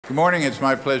Good morning. It's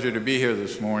my pleasure to be here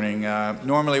this morning.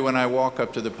 Normally when I walk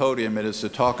up to the podium, it is to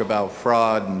talk about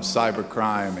fraud and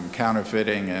cybercrime and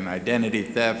counterfeiting and identity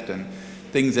theft and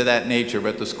things of that nature.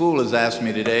 But the school has asked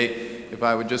me today if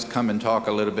I would just come and talk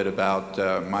a little bit about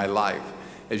my life.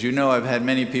 As you know, I've had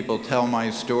many people tell my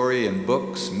story in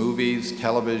books, movies,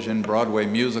 television, Broadway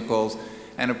musicals,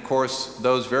 and of course,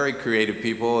 those very creative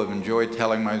people have enjoyed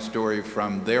telling my story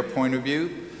from their point of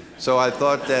view. So I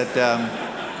thought that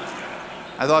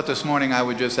this morning I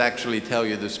would just actually tell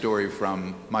you the story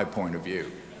from my point of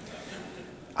view.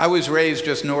 I was raised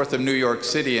just north of New York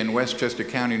City in Westchester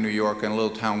County, New York, in a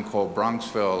little town called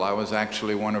Bronxville. I was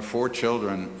actually one of 4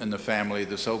 children in the family,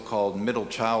 the so-called middle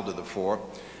child of the 4.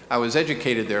 I was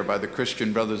educated there by the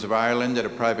Christian Brothers of Ireland at a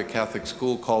private Catholic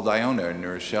school called Iona in New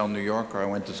Rochelle, New York, where I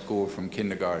went to school from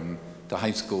kindergarten to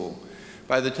high school.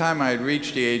 By the time I had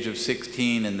reached the age of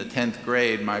 16 in the 10th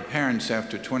grade, my parents,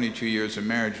 after 22 years of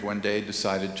marriage, one day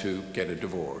decided to get a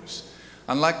divorce.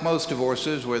 Unlike most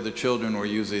divorces, where the children were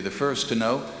usually the first to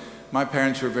know, my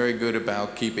parents were very good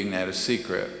about keeping that a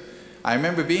secret. I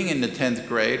remember being in the 10th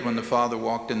grade when the father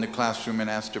walked in the classroom and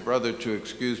asked a brother to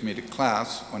excuse me to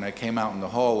class. When I came out in the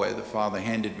hallway, the father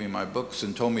handed me my books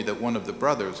and told me that one of the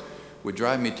brothers would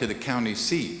drive me to the county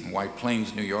seat in White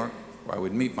Plains, New York, where I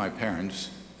would meet my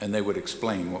parents and they would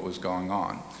explain what was going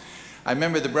on. I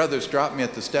remember the brothers dropped me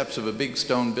at the steps of a big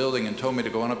stone building and told me to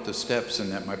go on up the steps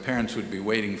and that my parents would be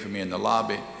waiting for me in the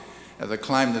lobby. As I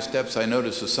climbed the steps, I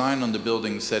noticed a sign on the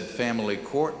building that said family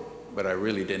court, but I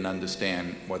really didn't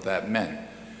understand what that meant.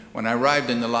 When I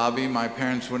arrived in the lobby, my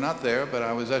parents were not there, but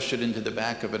I was ushered into the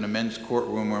back of an immense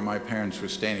courtroom where my parents were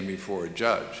standing before a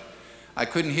judge. I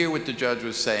couldn't hear what the judge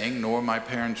was saying, nor my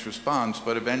parents' response,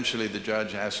 but eventually the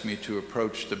judge asked me to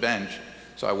approach the bench,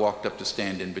 so I walked up to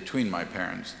stand in between my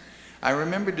parents. I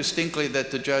remember distinctly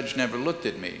that the judge never looked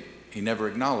at me. He never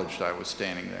acknowledged I was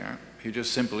standing there. He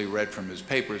just simply read from his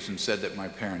papers and said that my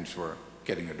parents were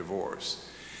getting a divorce.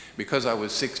 Because I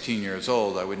was 16 years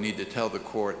old, I would need to tell the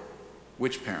court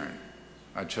which parent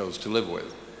I chose to live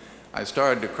with. I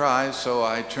started to cry, so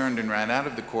I turned and ran out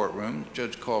of the courtroom. The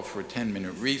judge called for a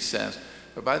 10-minute recess,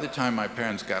 but by the time my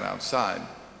parents got outside,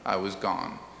 I was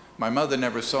gone. My mother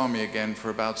never saw me again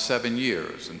for about 7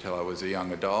 years until I was a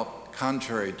young adult.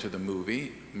 Contrary to the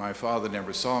movie, my father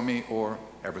never saw me or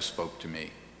ever spoke to me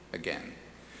again.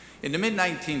 In the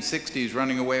mid-1960s,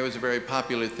 running away was a very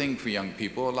popular thing for young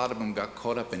people. A lot of them got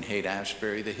caught up in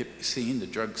Haight-Ashbury, the hippie scene, the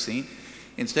drug scene.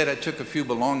 Instead, I took a few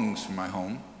belongings from my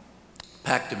home,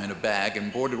 packed them in a bag,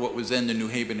 and boarded what was then the New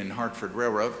Haven and Hartford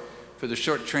Railroad for the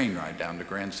short train ride down to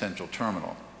Grand Central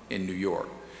Terminal in New York.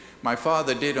 My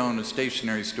father did own a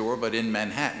stationery store, but in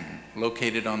Manhattan,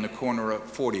 located on the corner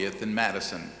of 40th and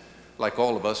Madison. Like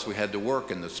all of us, we had to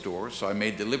work in the store, so I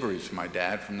made deliveries for my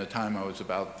dad from the time I was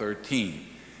about 13.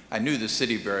 I knew the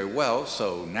city very well,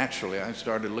 so naturally I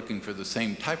started looking for the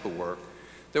same type of work.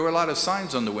 There were a lot of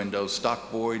signs on the windows: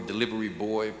 stock boy, delivery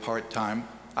boy, part-time.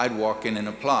 I'd walk in and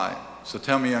apply. So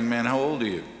tell me, young man, how old are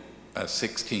you?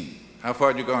 16. How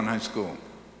far did you go in high school?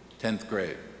 10th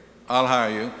grade. I'll hire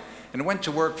you. And I went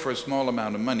to work for a small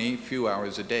amount of money, a few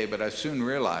hours a day, but I soon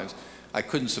realized I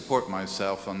couldn't support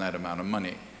myself on that amount of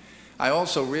money. I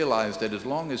also realized that as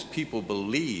long as people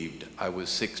believed I was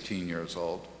 16 years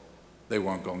old, they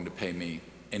weren't going to pay me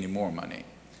any more money.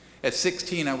 At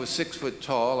 16, I was 6 foot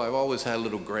tall. I've always had a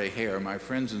little gray hair. My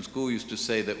friends in school used to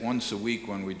say that once a week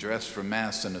when we dressed for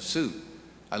mass in a suit,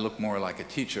 I looked more like a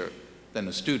teacher than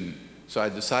a student. So I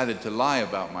decided to lie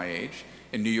about my age.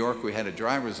 In New York, we had a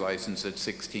driver's license at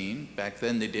 16. Back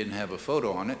then, they didn't have a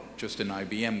photo on it, just an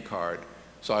IBM card.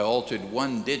 So I altered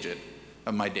 1 digit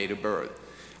of my date of birth.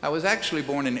 I was actually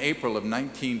born in April of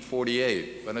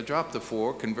 1948, but I dropped the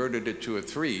 4, converted it to a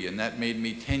 3, and that made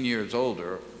me 10 years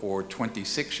older, or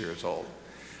 26 years old.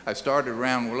 I started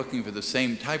around looking for the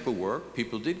same type of work.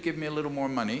 People did give me a little more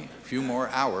money, a few more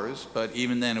hours, but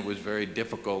even then it was very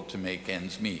difficult to make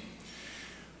ends meet.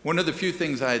 One of the few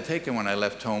things I had taken when I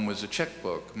left home was a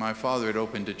checkbook. My father had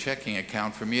opened a checking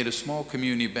account for me at a small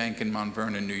community bank in Mount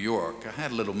Vernon, New York. I had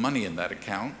a little money in that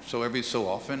account, so every so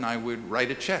often I would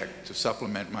write a check to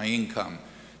supplement my income.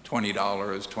 $20,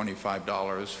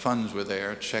 $25, funds were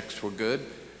there, checks were good.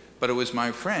 But it was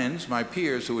my friends, my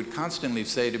peers, who would constantly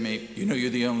say to me, "You know,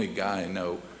 you're the only guy I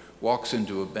know walks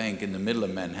into a bank in the middle of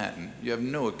Manhattan. You have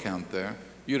no account there.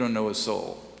 You don't know a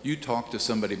soul. You talk to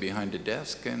somebody behind a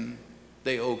desk and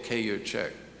they okay your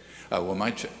check." Well, my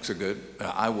checks are good.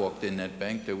 I walked in that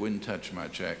bank, they wouldn't touch my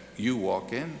check. You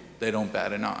walk in, they don't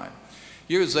bat an eye.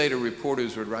 Years later,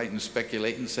 reporters would write and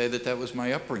speculate and say that that was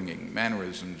my upbringing,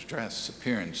 mannerisms, dress,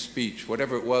 appearance, speech,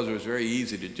 whatever it was very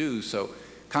easy to do. So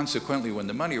consequently, when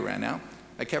the money ran out,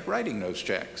 I kept writing those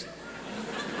checks.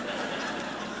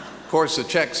 Of course, the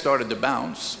checks started to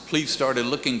bounce. Police started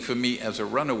looking for me as a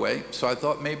runaway, so I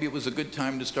thought maybe it was a good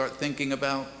time to start thinking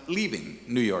about leaving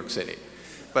New York City.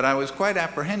 But I was quite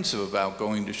apprehensive about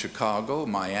going to Chicago,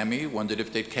 Miami, wondered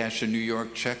if they'd cash a New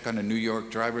York check on a New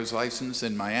York driver's license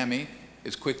in Miami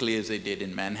as quickly as they did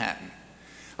in Manhattan.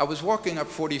 I was walking up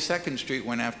 42nd Street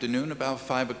one afternoon about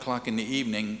 5 o'clock in the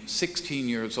evening, 16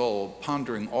 years old,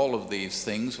 pondering all of these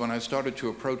things when I started to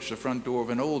approach the front door of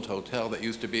an old hotel that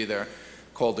used to be there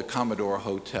called the Commodore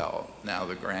Hotel, now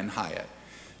the Grand Hyatt.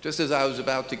 Just as I was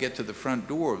about to get to the front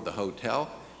door of the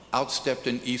hotel, out stepped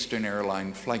an Eastern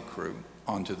Airline flight crew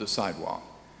onto the sidewalk.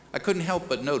 I couldn't help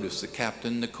but notice the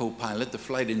captain, the co-pilot, the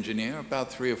flight engineer,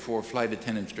 about 3 or 4 flight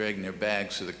attendants dragging their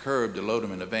bags to the curb to load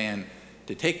them in a van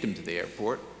to take them to the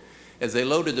airport. As they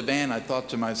loaded the van, I thought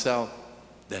to myself,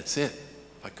 that's it.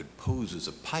 If I could pose as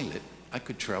a pilot, I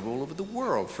could travel all over the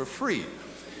world for free.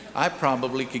 I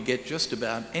probably could get just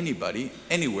about anybody,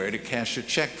 anywhere to cash a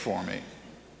check for me.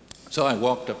 So I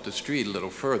walked up the street a little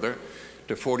further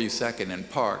to 42nd and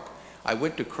Park. I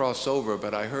went to cross over,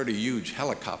 but I heard a huge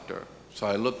helicopter. So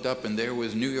I looked up and there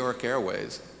was New York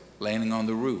Airways landing on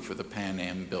the roof of the Pan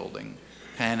Am building.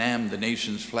 Pan Am, the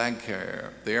nation's flag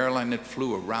carrier, the airline that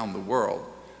flew around the world.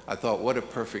 I thought, what a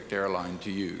perfect airline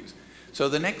to use. So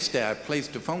the next day I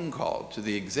placed a phone call to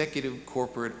the executive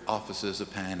corporate offices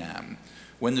of Pan Am.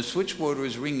 When the switchboard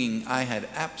was ringing, I had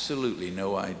absolutely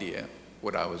no idea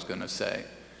what I was going to say.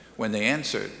 When they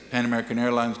answered, Pan American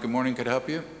Airlines, good morning, could I help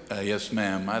you? Yes,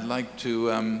 ma'am. I'd like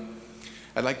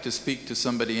to speak to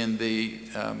somebody in the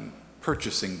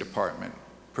purchasing department.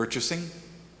 Purchasing?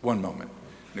 One moment.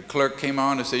 The clerk came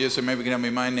on and said, yes, sir, maybe you can help me.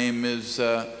 My name is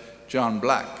John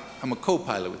Black. I'm a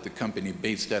co-pilot with the company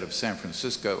based out of San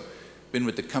Francisco. Been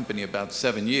with the company about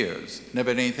 7 years.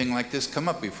 Never had anything like this come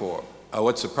up before. Oh,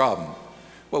 what's the problem?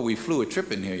 Well, we flew a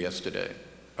trip in here yesterday.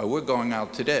 Oh, we're going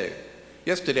out today.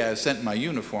 Yesterday I sent my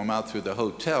uniform out through the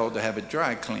hotel to have it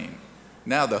dry cleaned.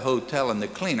 Now the hotel and the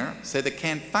cleaner say they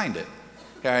can't find it.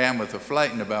 Here I am with a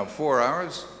flight in about 4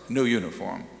 hours, no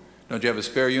uniform. Don't you have a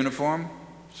spare uniform?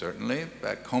 Certainly,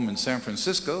 back home in San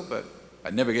Francisco, but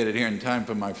I'd never get it here in time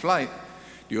for my flight.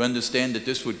 Do you understand that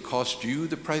this would cost you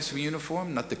the price of a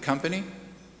uniform, not the company?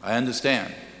 I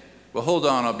understand. Well, hold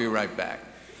on, I'll be right back.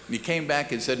 And he came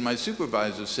back and said, my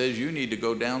supervisor says you need to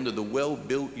go down to the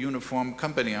Well-Built Uniform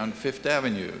Company on 5th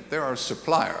Avenue. They're our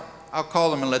supplier. I'll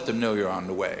call them and let them know you're on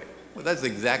the way. Well, that's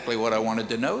exactly what I wanted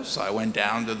to know, so I went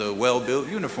down to the Well-Built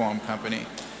Uniform Company.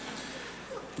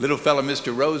 Little fella,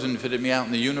 Mr. Rosen, fitted me out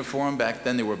in the uniform. Back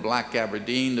then they were black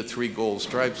Aberdeen, the 3 gold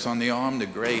stripes on the arm, the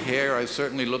gray hair. I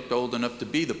certainly looked old enough to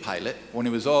be the pilot. When it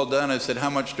was all done, I said, how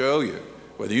much do I owe you?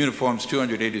 Well, the uniform's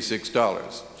 $286.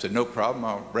 I said, no problem,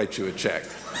 I'll write you a check.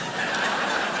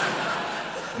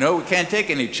 No, we can't take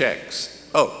any checks.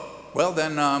 Oh, well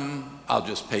then, I'll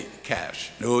just pay cash.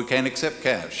 No, we can't accept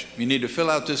cash. You need to fill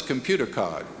out this computer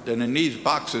card. Then in these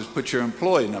boxes, put your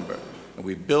employee number. And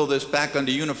we bill this back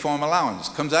under uniform allowance.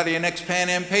 Comes out of your next Pan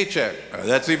Am paycheck.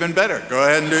 That's even better. Go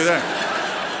ahead and do that.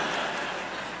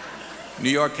 New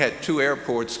York had 2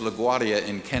 airports, LaGuardia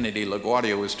and Kennedy.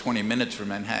 LaGuardia was 20 minutes from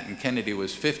Manhattan. Kennedy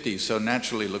was 50, so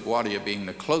naturally LaGuardia being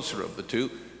the closer of the 2,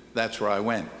 that's where I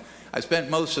went. I spent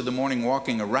most of the morning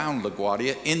walking around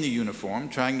LaGuardia in the uniform,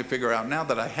 trying to figure out, now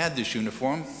that I had this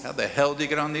uniform, how the hell do you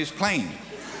get on these planes?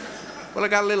 Well, I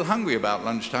got a little hungry about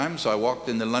lunchtime, so I walked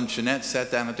in the luncheonette,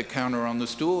 sat down at the counter on the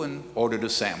stool, and ordered a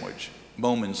sandwich.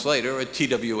 Moments later, a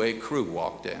TWA crew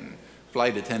walked in.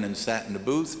 Flight attendants sat in the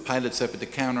booth, pilots up at the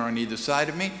counter on either side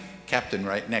of me, captain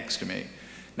right next to me.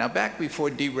 Now, back before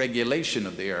deregulation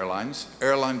of the airlines,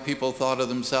 airline people thought of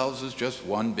themselves as just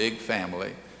one big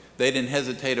family. They didn't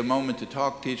hesitate a moment to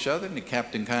talk to each other, and the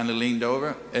captain kind of leaned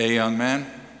over. Hey, young man,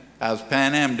 how's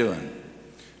Pan Am doing?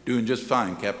 Doing just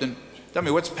fine, Captain. Tell me,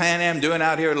 what's Pan Am doing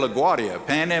out here at LaGuardia?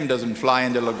 Pan Am doesn't fly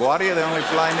into LaGuardia, they only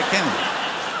fly into Kennedy.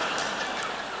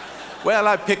 Well,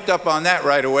 I picked up on that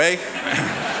right away.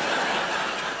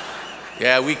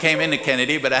 Yeah, we came into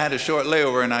Kennedy, but I had a short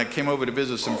layover and I came over to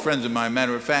visit some friends of mine.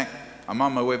 Matter of fact, I'm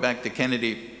on my way back to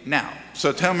Kennedy now.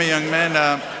 So tell me, young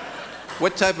man,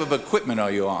 what type of equipment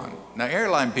are you on? Now,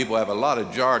 airline people have a lot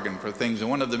of jargon for things,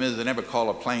 and one of them is they never call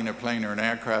a plane or an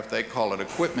aircraft, they call it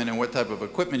equipment, and what type of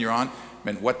equipment you're on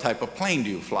meant what type of plane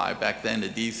do you fly? Back then, the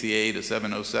DC-8, the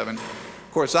 707.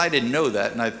 Of course, I didn't know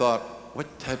that, and I thought,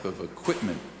 what type of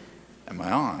equipment am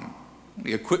I on?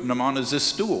 The equipment I'm on is this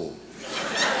stool.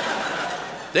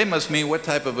 They must mean what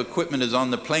type of equipment is on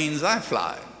the planes I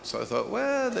fly. So I thought,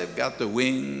 well, they've got the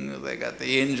wing, they got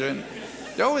the engine.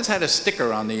 They always had a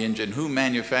sticker on the engine, who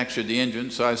manufactured the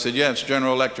engine. So I said, yes,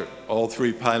 General Electric. All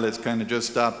three pilots kind of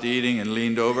just stopped eating and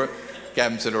leaned over.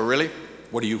 Captain said, oh, really?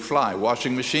 What do you fly,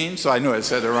 washing machine? So I knew I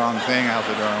said the wrong thing, out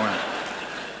the door I went.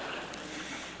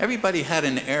 Everybody had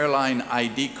an airline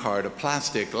ID card, a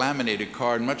plastic laminated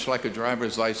card, much like a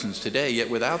driver's license today, yet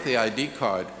without the ID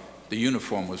card, the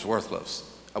uniform was worthless.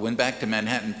 I went back to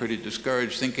Manhattan pretty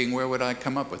discouraged, thinking, where would I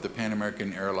come up with the Pan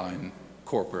American Airline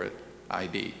corporate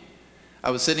ID? I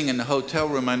was sitting in the hotel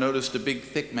room. I noticed the big,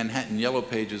 thick Manhattan yellow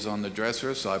pages on the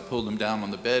dresser, so I pulled them down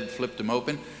on the bed, flipped them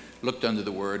open, looked under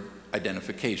the word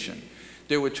identification.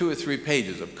 There were 2 or 3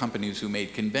 pages of companies who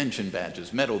made convention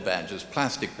badges, metal badges,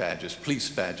 plastic badges, police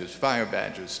badges, fire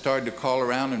badges. Started to call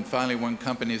around, and finally one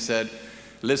company said,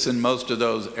 listen, most of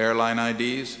those airline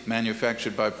IDs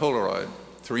manufactured by Polaroid,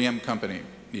 3M company,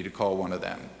 need to call one of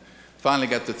them. Finally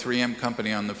got the 3M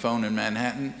company on the phone in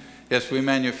Manhattan. Yes, we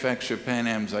manufacture Pan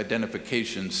Am's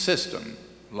identification system,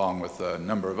 along with a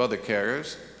number of other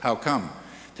carriers. How come?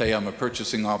 Tell you I'm a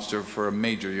purchasing officer for a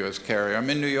major U.S. carrier. I'm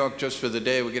in New York just for the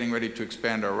day. We're getting ready to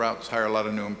expand our routes, hire a lot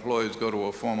of new employees, go to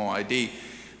a formal ID.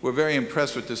 We're very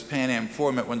impressed with this Pan Am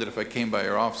format. Wondered if I came by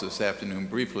your office this afternoon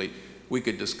briefly, we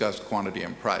could discuss quantity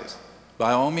and price.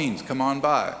 By all means, come on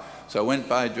by. So I went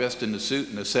by dressed in the suit,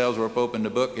 and the sales rep opened the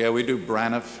book. Yeah, we do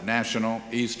Braniff, National,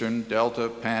 Eastern, Delta,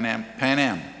 Pan Am. Pan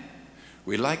Am.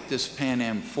 We like this Pan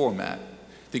Am format.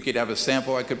 Think you'd have a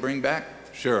sample I could bring back?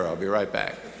 Sure, I'll be right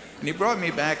back. And he brought me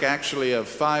back actually a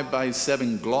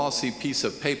 5x7 glossy piece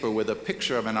of paper with a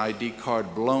picture of an ID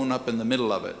card blown up in the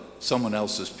middle of it. Someone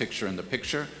else's picture in the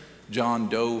picture, John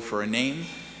Doe for a name,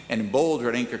 and in bold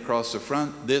red ink across the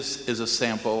front, this is a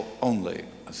sample only.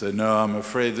 I said, no, I'm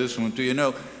afraid this won't do. You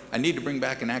know, I need to bring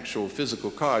back an actual physical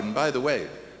card. And by the way,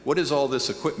 what is all this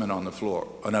equipment on the floor?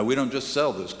 Oh no, we don't just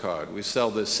sell this card. We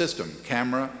sell this system,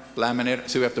 camera, laminator.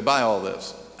 So we have to buy all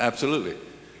this. Absolutely.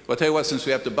 Well, I'll tell you what, since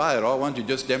we have to buy it all, why don't you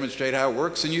just demonstrate how it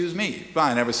works and use me?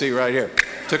 Fine, have a seat right here.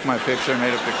 Took my picture,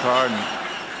 made up the card. And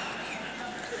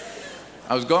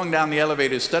I was going down the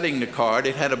elevator studying the card.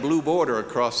 It had a blue border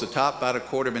across the top, about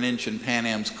 1/4 inch in Pan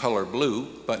Am's color blue,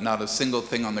 but not a single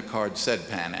thing on the card said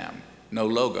Pan Am. No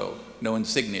logo, no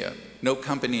insignia, no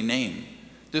company name.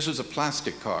 This was a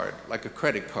plastic card, like a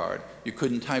credit card. You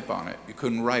couldn't type on it, you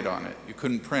couldn't write on it, you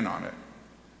couldn't print on it.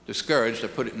 Discouraged, I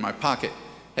put it in my pocket,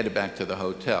 headed back to the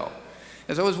hotel.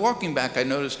 As I was walking back, I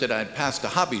noticed that I'd passed a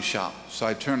hobby shop, so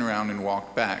I turned around and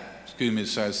walked back. Excuse me,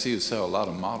 sir, I see you sell a lot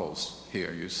of models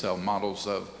here. You sell models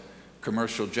of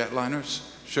commercial jetliners?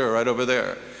 Sure, right over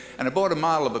there. And I bought a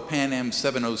model of a Pan Am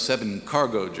 707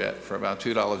 cargo jet for about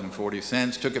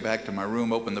 $2.40, took it back to my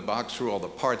room, opened the box, threw all the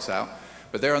parts out,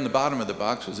 but there on the bottom of the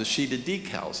box was a sheet of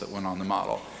decals that went on the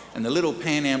model. And the little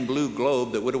Pan Am blue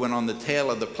globe that would have went on the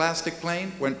tail of the plastic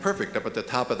plane went perfect up at the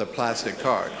top of the plastic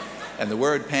card. And the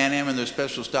word Pan Am and their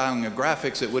special styling of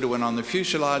graphics that would have went on the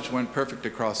fuselage went perfect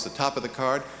across the top of the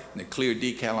card, and the clear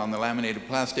decal on the laminated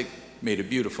plastic made a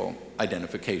beautiful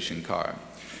identification card.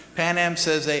 Pan Am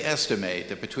says they estimate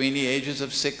that between the ages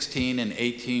of 16 and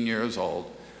 18 years old,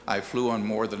 I flew on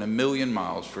more than 1 million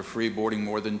miles for free, boarding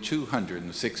more than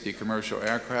 260 commercial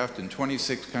aircraft in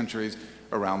 26 countries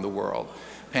around the world.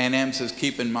 Pan Am says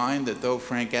keep in mind that though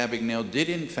Frank Abagnale did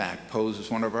in fact pose as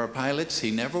one of our pilots,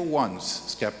 he never once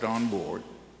stepped on board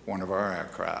one of our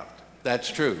aircraft.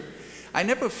 That's true. I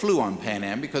never flew on Pan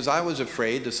Am because I was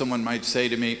afraid that someone might say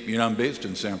to me, you know, I'm based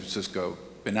in San Francisco,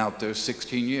 been out there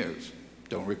 16 years,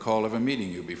 don't recall ever meeting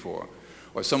you before.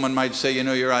 Or someone might say, you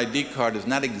know, your ID card is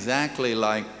not exactly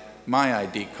like my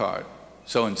ID card.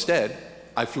 So instead,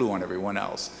 I flew on everyone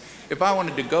else. If I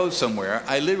wanted to go somewhere,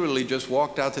 I literally just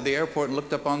walked out to the airport and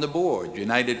looked up on the board,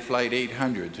 United Flight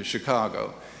 800 to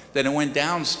Chicago. Then I went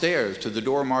downstairs to the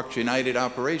door marked United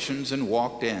Operations and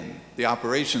walked in. The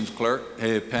operations clerk,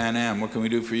 hey, Pan Am, what can we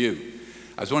do for you?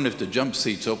 I was wondering if the jump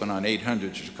seat's open on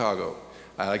 800 to Chicago.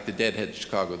 I like the deadhead to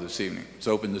Chicago this evening. It's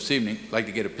open this evening, I'd like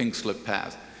to get a pink slip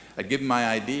pass. I'd give him my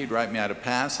ID, he'd write me out a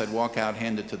pass, I'd walk out,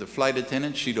 hand it to the flight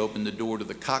attendant, she'd open the door to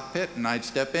the cockpit, and I'd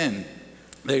step in.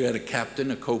 They had a captain,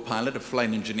 a co-pilot, a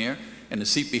flight engineer, and a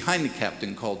seat behind the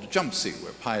captain called the jump seat,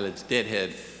 where pilots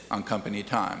deadhead on company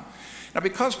time. Now,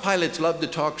 because pilots love to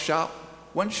talk shop,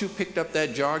 once you picked up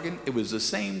that jargon, it was the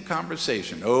same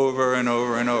conversation over and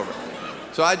over and over.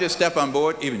 So I just step on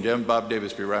board, even Jim, Bob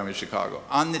Davis, be arriving in Chicago.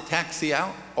 On the taxi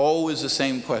out, always the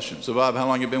same question. So Bob, how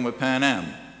long you been with Pan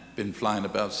Am? Been flying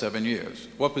about 7 years.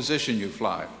 What position you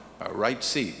fly? Right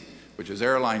seat, which is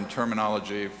airline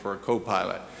terminology for a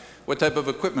co-pilot. What type of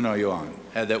equipment are you on?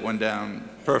 Had that one down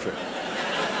perfect.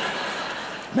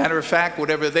 Matter of fact,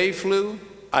 whatever they flew,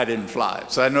 I didn't fly,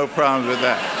 so I had no problems with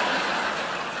that.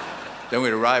 Then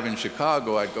we'd arrive in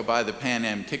Chicago, I'd go by the Pan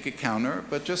Am ticket counter,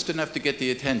 but just enough to get the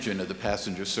attention of the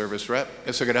passenger service rep.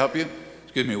 Yes, I could help you?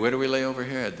 Excuse me, where do we lay over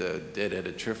here? At the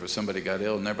dead-headed trip or somebody got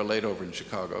ill, never laid over in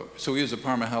Chicago. So we use the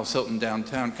Parma House Hilton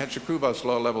downtown, catch a crew bus,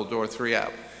 lower level, door 3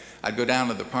 out. I'd go down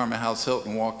to the Parma House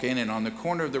Hilton, walk in, and on the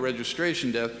corner of the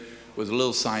registration desk was a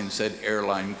little sign that said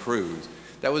Airline Cruise.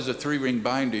 That was a 3-ring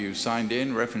binder. You signed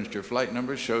in, referenced your flight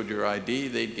number, showed your ID,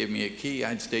 they'd give me a key,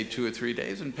 I'd stay 2 or 3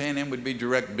 days, and Pan Am would be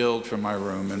direct billed for my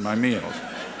room and my meals.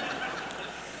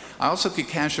 I also could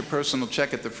cash a personal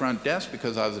check at the front desk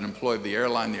because I was an employee of the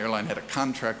airline. The airline had a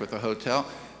contract with the hotel,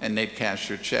 and they'd cash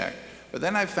your check. But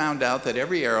then I found out that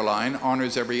every airline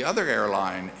honors every other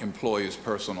airline employee's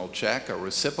personal check. A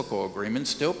reciprocal agreement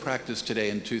still practiced today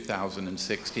in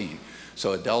 2016.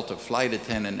 So a Delta flight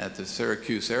attendant at the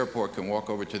Syracuse airport can walk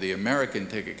over to the American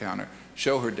ticket counter,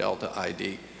 show her Delta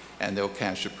ID, and they'll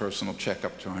cash a personal check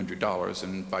up to $100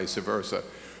 and vice versa.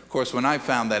 Of course, when I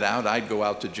found that out, I'd go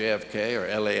out to JFK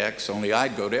or LAX, only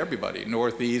I'd go to everybody,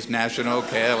 Northeast, National,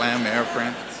 KLM, Air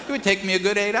France. It would take me a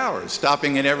good 8 hours,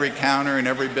 stopping at every counter in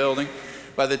every building.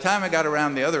 By the time I got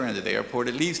around the other end of the airport,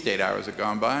 at least 8 hours had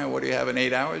gone by. And what do you have in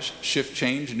 8 hours? Shift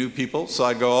change, new people, so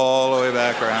I'd go all the way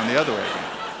back around the other way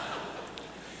again.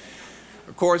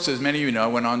 Of course, as many of you know, I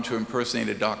went on to impersonate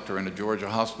a doctor in a Georgia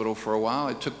hospital for a while.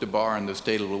 I took the bar in the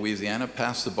state of Louisiana,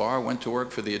 passed the bar, went to work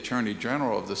for the Attorney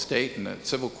General of the state in the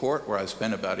civil court, where I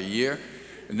spent about a year.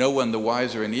 No one the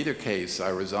wiser in either case. I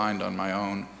resigned on my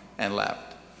own and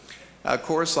left. Of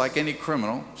course, like any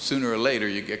criminal, sooner or later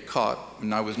you get caught,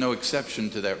 and I was no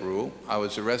exception to that rule. I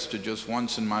was arrested just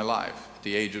once in my life, at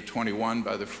the age of 21,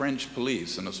 by the French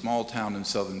police in a small town in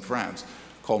southern France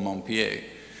called Montpellier.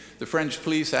 The French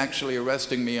police actually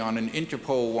arresting me on an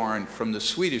Interpol warrant from the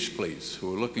Swedish police, who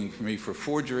were looking for me for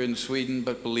forgery in Sweden,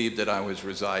 but believed that I was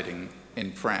residing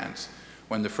in France.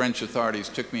 When the French authorities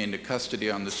took me into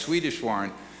custody on the Swedish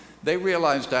warrant, they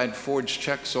realized I'd forged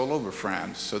checks all over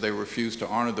France, so they refused to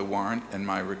honor the warrant and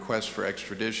my request for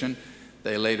extradition.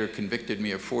 They later convicted me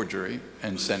of forgery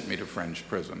and sent me to French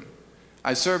prison.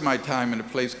 I served my time in a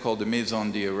place called the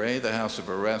Maison d'Arrêt, the house of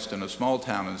arrest, in a small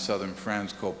town in southern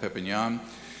France called Perpignan.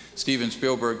 Steven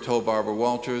Spielberg told Barbara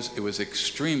Walters, it was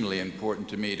extremely important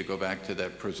to me to go back to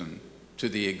that prison, to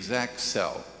the exact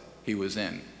cell he was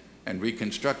in, and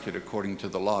reconstruct it according to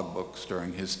the logbooks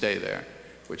during his stay there,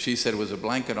 which he said was a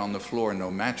blanket on the floor,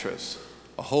 no mattress,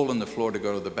 a hole in the floor to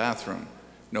go to the bathroom,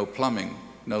 no plumbing,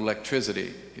 no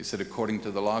electricity. He said, according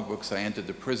to the logbooks, I entered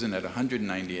the prison at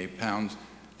 198 pounds,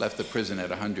 left the prison at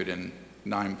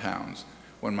 109 pounds.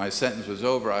 When my sentence was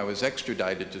over, I was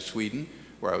extradited to Sweden,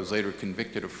 where I was later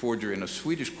convicted of forgery in a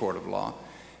Swedish court of law,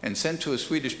 and sent to a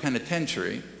Swedish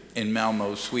penitentiary in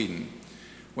Malmö, Sweden.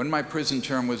 When my prison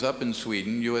term was up in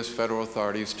Sweden, U.S. federal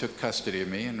authorities took custody of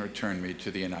me and returned me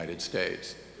to the United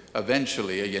States.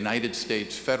 Eventually, a United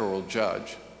States federal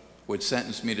judge would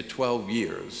sentence me to 12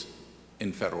 years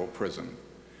in federal prison.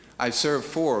 I served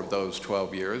 4 of those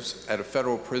 12 years at a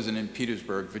federal prison in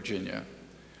Petersburg, Virginia.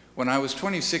 When I was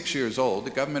 26 years old, the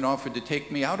government offered to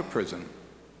take me out of prison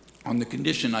on the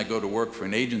condition I go to work for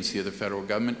an agency of the federal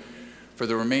government for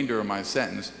the remainder of my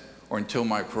sentence or until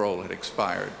my parole had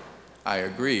expired. I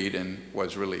agreed and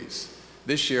was released.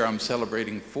 This year I'm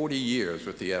celebrating 40 years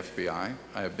with the FBI.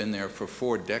 I have been there for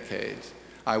 4 decades.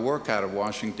 I work out of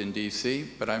Washington, D.C.,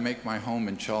 but I make my home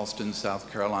in Charleston,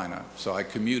 South Carolina. So I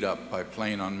commute up by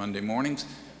plane on Monday mornings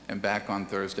and back on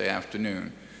Thursday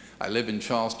afternoon. I live in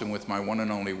Charleston with my one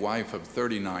and only wife of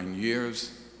 39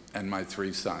 years and my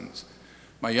 3 sons.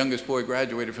 My youngest boy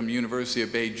graduated from the University of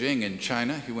Beijing in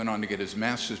China. He went on to get his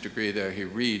master's degree there. He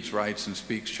reads, writes, and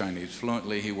speaks Chinese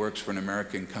fluently. He works for an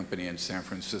American company in San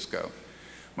Francisco.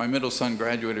 My middle son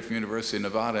graduated from University of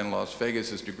Nevada in Las Vegas.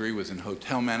 His degree was in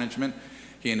hotel management.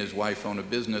 He and his wife own a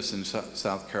business in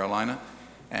South Carolina,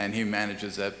 and he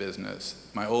manages that business.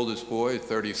 My oldest boy,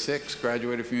 36,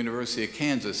 graduated from University of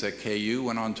Kansas at KU,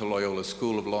 went on to Loyola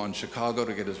School of Law in Chicago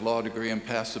to get his law degree and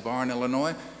pass the bar in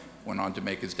Illinois. Went on to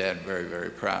make his dad very,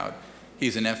 very proud.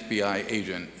 He's an FBI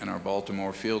agent in our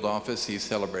Baltimore field office. He's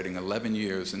celebrating 11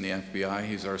 years in the FBI.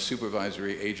 He's our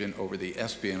supervisory agent over the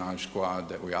espionage squad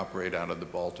that we operate out of the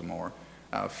Baltimore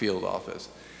field office.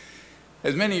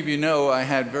 As many of you know, I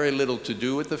had very little to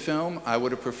do with the film. I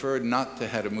would have preferred not to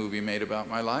have a movie made about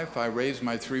my life. I raised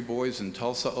my 3 boys in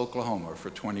Tulsa, Oklahoma for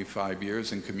 25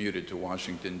 years and commuted to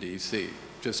Washington, D.C.,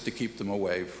 just to keep them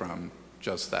away from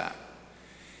just that.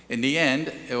 In the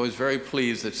end, I was very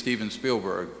pleased that Steven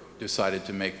Spielberg decided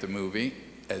to make the movie.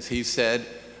 As he said,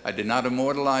 I did not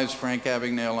immortalize Frank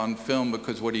Abagnale on film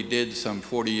because what he did some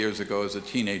 40 years ago as a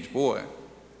teenage boy.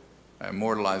 I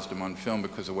immortalized him on film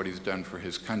because of what he's done for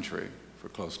his country for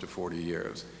close to 40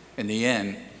 years. In the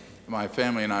end, my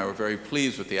family and I were very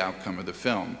pleased with the outcome of the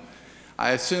film.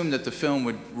 I assumed that the film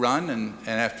would run, and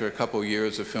after a couple of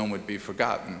years, the film would be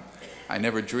forgotten. I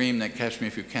never dreamed that Catch Me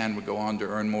If You Can would go on to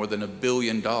earn more than $1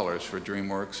 billion for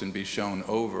DreamWorks and be shown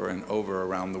over and over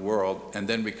around the world, and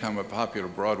then become a popular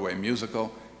Broadway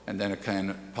musical, and then a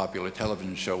kind of popular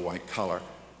television show, White Collar,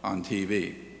 on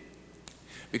TV.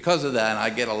 Because of that, I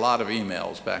get a lot of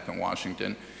emails back in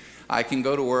Washington. I can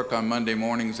go to work on Monday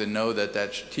mornings and know that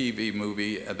that TV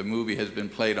movie, the movie has been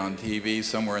played on TV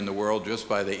somewhere in the world just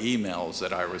by the emails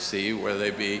that I receive, whether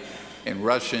they be in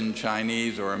Russian,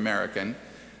 Chinese, or American.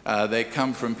 They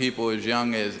come from people as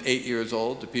young as 8 years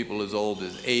old to people as old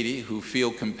as 80 who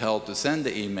feel compelled to send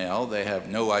the email. They have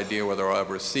no idea whether I'll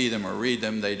ever see them or read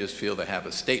them. They just feel they have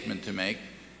a statement to make,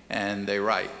 and they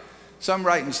write. Some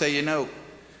write and say, you know,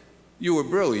 you were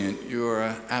brilliant. You were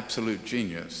an absolute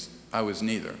genius. I was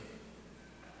neither.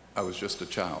 I was just a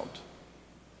child.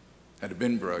 Had I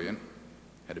been brilliant,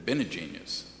 had I been a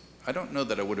genius, I don't know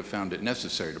that I would have found it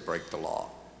necessary to break the law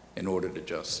in order to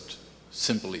just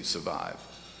simply survive.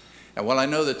 And while I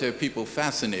know that there are people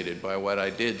fascinated by what I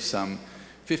did some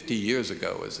 50 years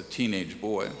ago as a teenage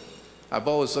boy, I've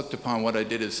always looked upon what I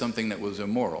did as something that was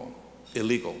immoral,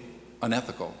 illegal,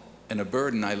 unethical, and a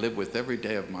burden I live with every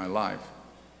day of my life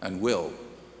and will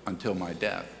until my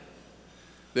death.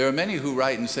 There are many who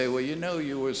write and say, well, you know,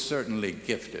 you were certainly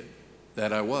gifted.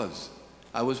 That I was.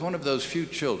 I was one of those few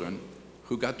children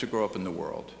who got to grow up in the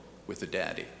world with a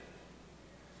daddy.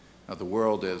 Now, the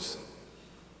world is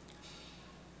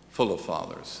full of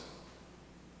fathers,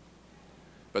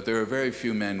 but there are very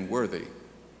few men worthy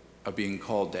of being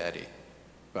called daddy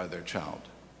by their child.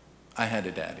 I had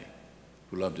a daddy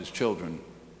who loved his children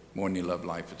more than he loved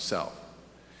life itself.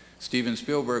 Steven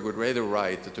Spielberg would rather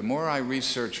write that the more I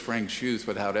researched Frank's youth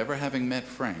without ever having met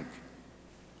Frank,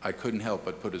 I couldn't help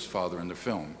but put his father in the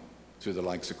film through the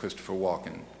likes of Christopher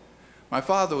Walken. My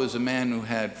father was a man who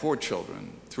had 4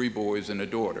 children, 3 boys and a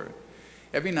daughter.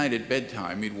 Every night at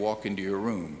bedtime, he'd walk into your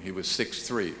room. He was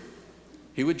 6'3".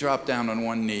 He would drop down on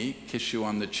one knee, kiss you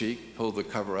on the cheek, pull the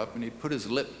cover up, and he'd put his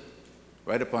lip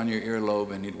right up on your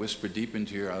earlobe, and he'd whisper deep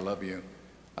into your, I love you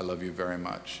very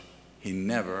much. He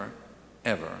never,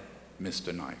 ever missed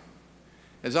a night.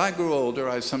 As I grew older,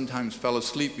 I sometimes fell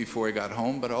asleep before he got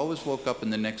home, but I always woke up in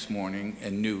the next morning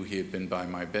and knew he had been by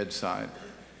my bedside.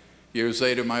 Years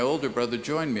later, my older brother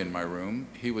joined me in my room.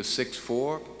 He was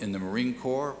 6'4", in the Marine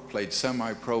Corps, played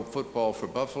semi-pro football for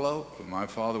Buffalo, but my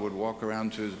father would walk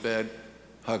around to his bed,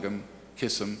 hug him,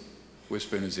 kiss him,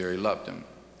 whisper in his ear he loved him.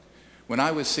 When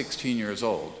I was 16 years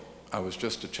old, I was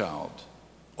just a child.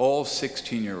 All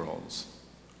 16-year-olds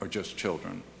are just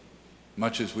children.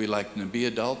 Much as we like them to be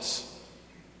adults,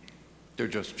 they're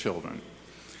just children.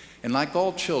 And like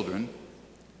all children,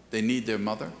 they need their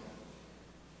mother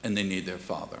and they need their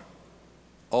father.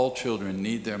 All children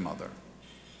need their mother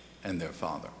and their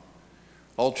father.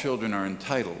 All children are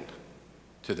entitled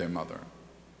to their mother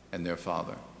and their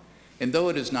father. And though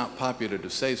it is not popular to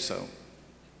say so,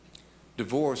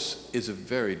 divorce is a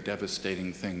very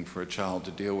devastating thing for a child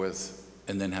to deal with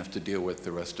and then have to deal with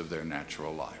the rest of their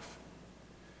natural life.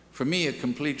 For me, a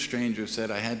complete stranger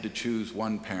said I had to choose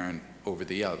one parent over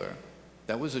the other.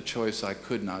 That was a choice I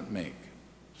could not make,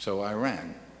 so I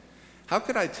ran. How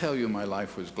could I tell you my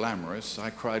life was glamorous? I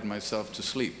cried myself to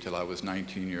sleep till I was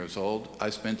 19 years old. I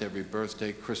spent every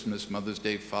birthday, Christmas, Mother's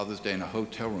Day, Father's Day in a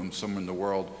hotel room somewhere in the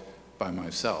world by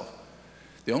myself.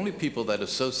 The only people that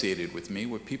associated with me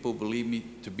were people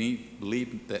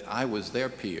believed that I was their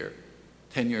peer,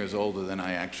 10 years older than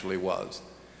I actually was.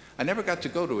 I never got to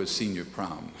go to a senior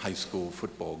prom, high school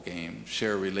football game,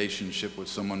 share a relationship with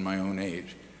someone my own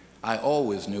age. I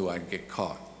always knew I'd get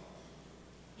caught.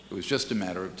 It was just a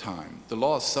matter of time. The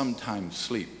law sometimes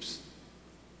sleeps,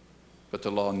 but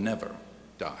the law never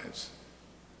dies.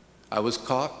 I was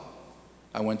caught.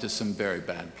 I went to some very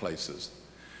bad places.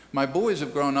 My boys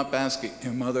have grown up asking,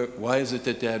 "Hey, Mother, why is it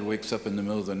that Dad wakes up in the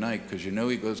middle of the night? Because you know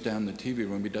he goes down the TV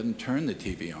room, he doesn't turn the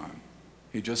TV on.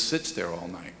 He just sits there all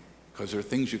night. Because there are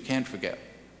things you can't forget,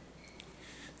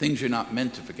 things you're not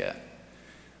meant to forget."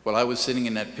 While I was sitting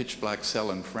in that pitch black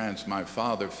cell in France, my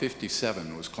father,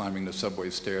 57, was climbing the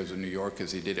subway stairs in New York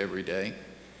as he did every day.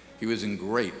 He was in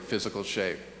great physical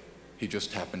shape. He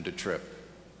just happened to trip.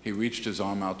 He reached his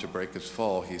arm out to break his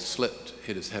fall. He slipped,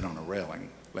 hit his head on a railing,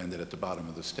 landed at the bottom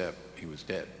of the step. He was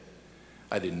dead.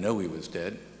 I didn't know he was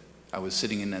dead. I was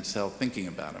sitting in that cell thinking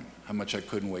about him, how much I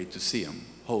couldn't wait to see him,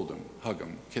 hold him, hug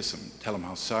him, kiss him, tell him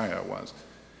how sorry I was.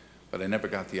 But I never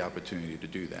got the opportunity to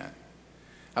do that.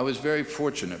 I was very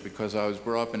fortunate because I was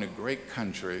brought up in a great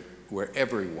country where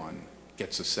everyone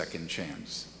gets a second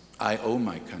chance. I owe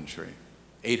my country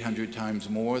 800 times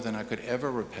more than I could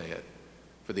ever repay it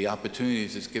for the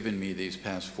opportunities it's given me these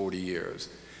past 40 years.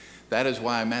 That is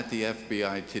why I'm at the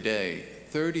FBI today,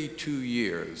 32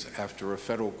 years after a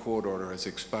federal court order has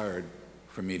expired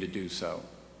for me to do so.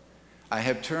 I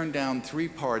have turned down 3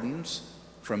 pardons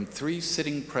from 3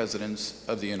 sitting presidents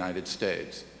of the United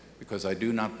States because I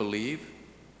do not believe,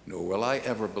 nor will I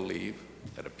ever believe,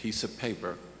 that a piece of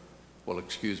paper will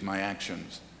excuse my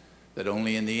actions, that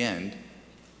only in the end,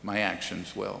 my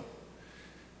actions will.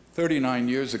 39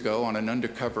 years ago, on an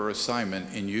undercover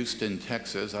assignment in Houston,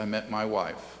 Texas, I met my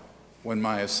wife. When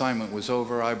my assignment was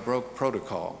over, I broke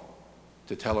protocol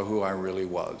to tell her who I really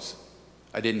was.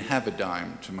 I didn't have a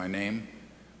dime to my name,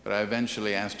 but I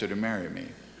eventually asked her to marry me.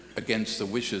 Against the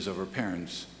wishes of her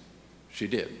parents, she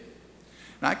did.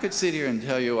 And I could sit here and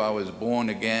tell you I was born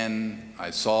again,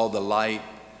 I saw the light,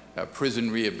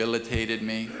 prison rehabilitated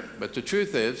me, but the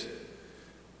truth is,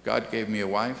 God gave me a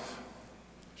wife,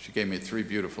 she gave me 3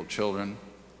 beautiful children,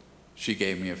 she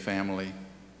gave me a family,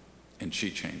 and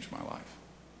she changed my life.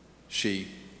 She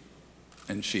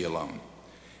and she alone.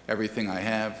 Everything I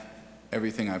have,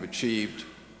 everything I've achieved,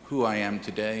 who I am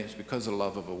today is because of the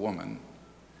love of a woman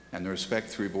and the respect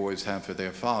 3 boys have for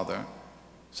their father,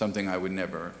 something I would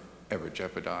never, ever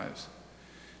jeopardize.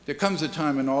 There comes a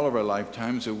time in all of our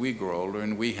lifetimes that we grow older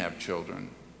and we have children.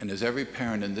 And as every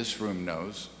parent in this room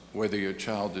knows, whether your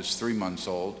child is 3 months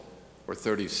old or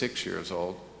 36 years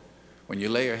old, when you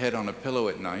lay your head on a pillow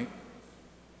at night,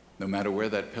 no matter where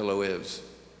that pillow is,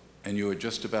 and you are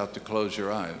just about to close your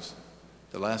eyes,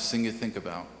 the last thing you think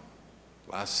about,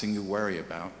 the last thing you worry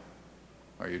about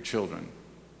are your children.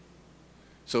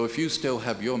 So if you still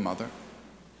have your mother,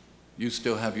 you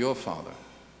still have your father,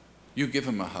 you give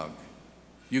them a hug,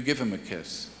 you give them a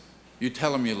kiss, you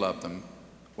tell them you love them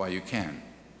while you can.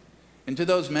 And to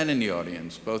those men in the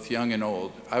audience, both young and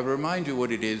old, I remind you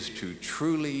what it is to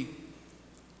truly,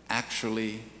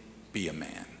 actually be a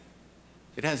man.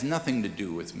 It has nothing to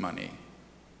do with money,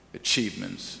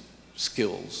 achievements,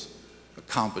 skills,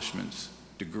 accomplishments,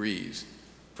 degrees,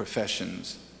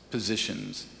 professions,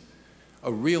 positions.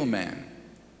 A real man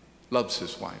loves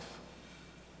his wife.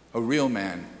 A real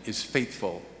man is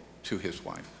faithful to his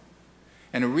wife.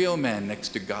 And a real man, next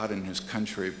to God and his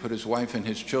country, put his wife and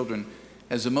his children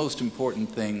as the most important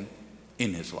thing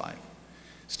in his life.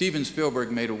 Steven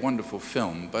Spielberg made a wonderful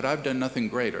film, but I've done nothing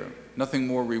greater, nothing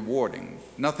more rewarding,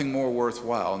 nothing more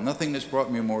worthwhile, nothing that's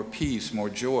brought me more peace, more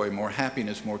joy, more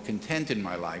happiness, more content in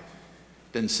my life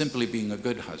than simply being a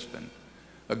good husband,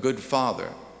 a good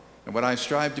father, and what I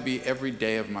strive to be every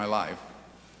day of my life,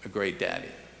 a great daddy.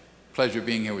 Pleasure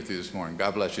being here with you this morning.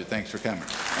 God bless you. Thanks for coming.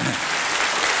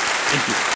 Thank you.